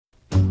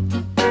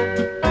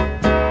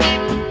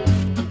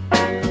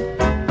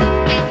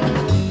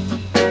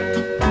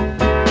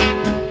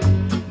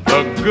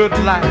good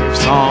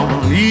life's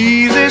on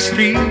Easy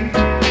Street,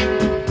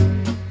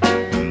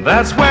 and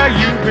that's where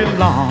you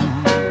belong.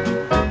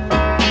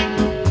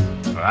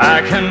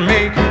 I can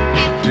make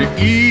it to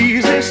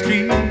Easy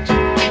Street.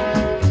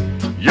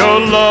 Your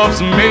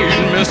love's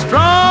made me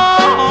strong.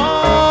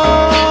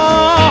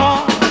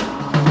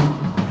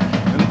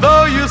 And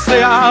though you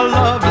say our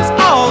love is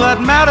all that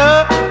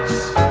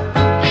matters,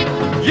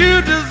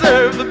 you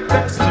deserve the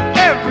best of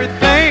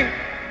everything.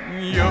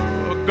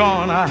 You're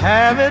gonna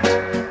have it.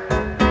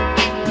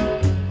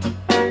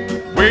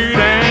 Wait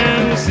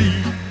and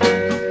see.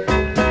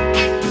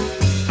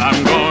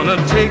 I'm gonna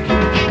take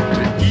you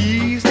to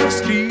Easy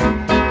Street,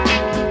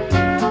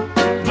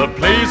 the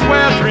place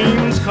where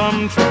dreams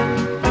come true.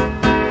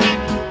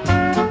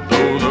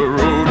 Though the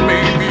road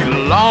may be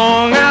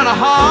long and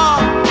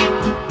hard,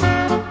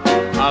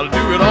 I'll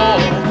do it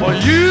all for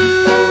you.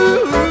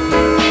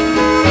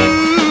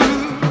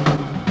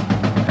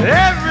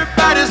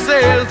 Everybody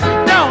says we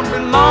don't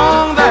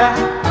belong there.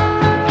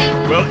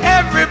 Well,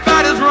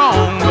 everybody's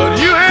wrong, but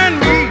you and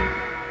me,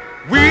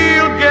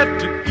 we'll get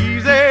to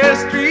Easy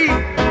Street.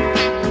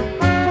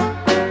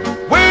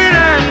 Wait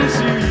and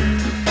see.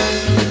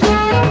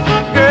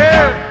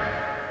 Yeah,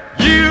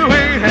 you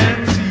wait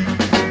and see.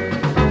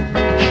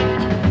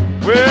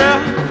 Well,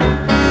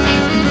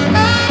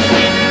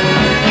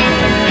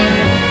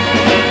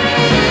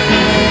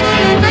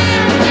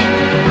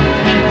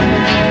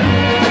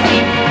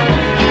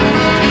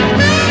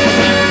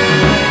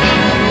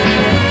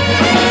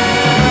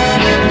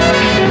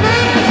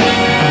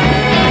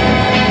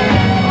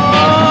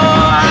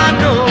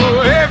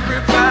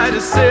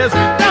 says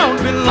we don't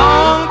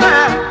belong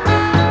there,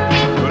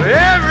 but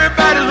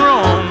everybody's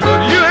wrong, but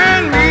you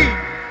and me,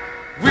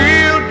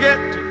 we'll get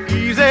to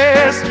Easy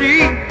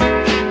Street.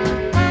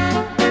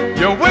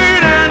 You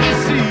wait and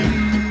see.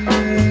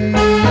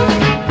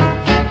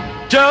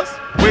 Just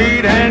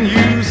wait and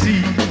you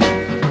see.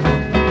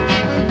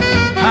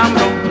 I'm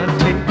gonna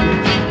take you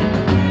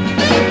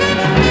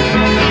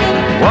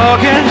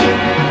walking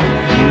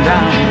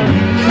down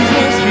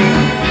Easy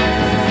Street.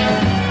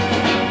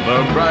 The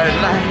bright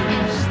light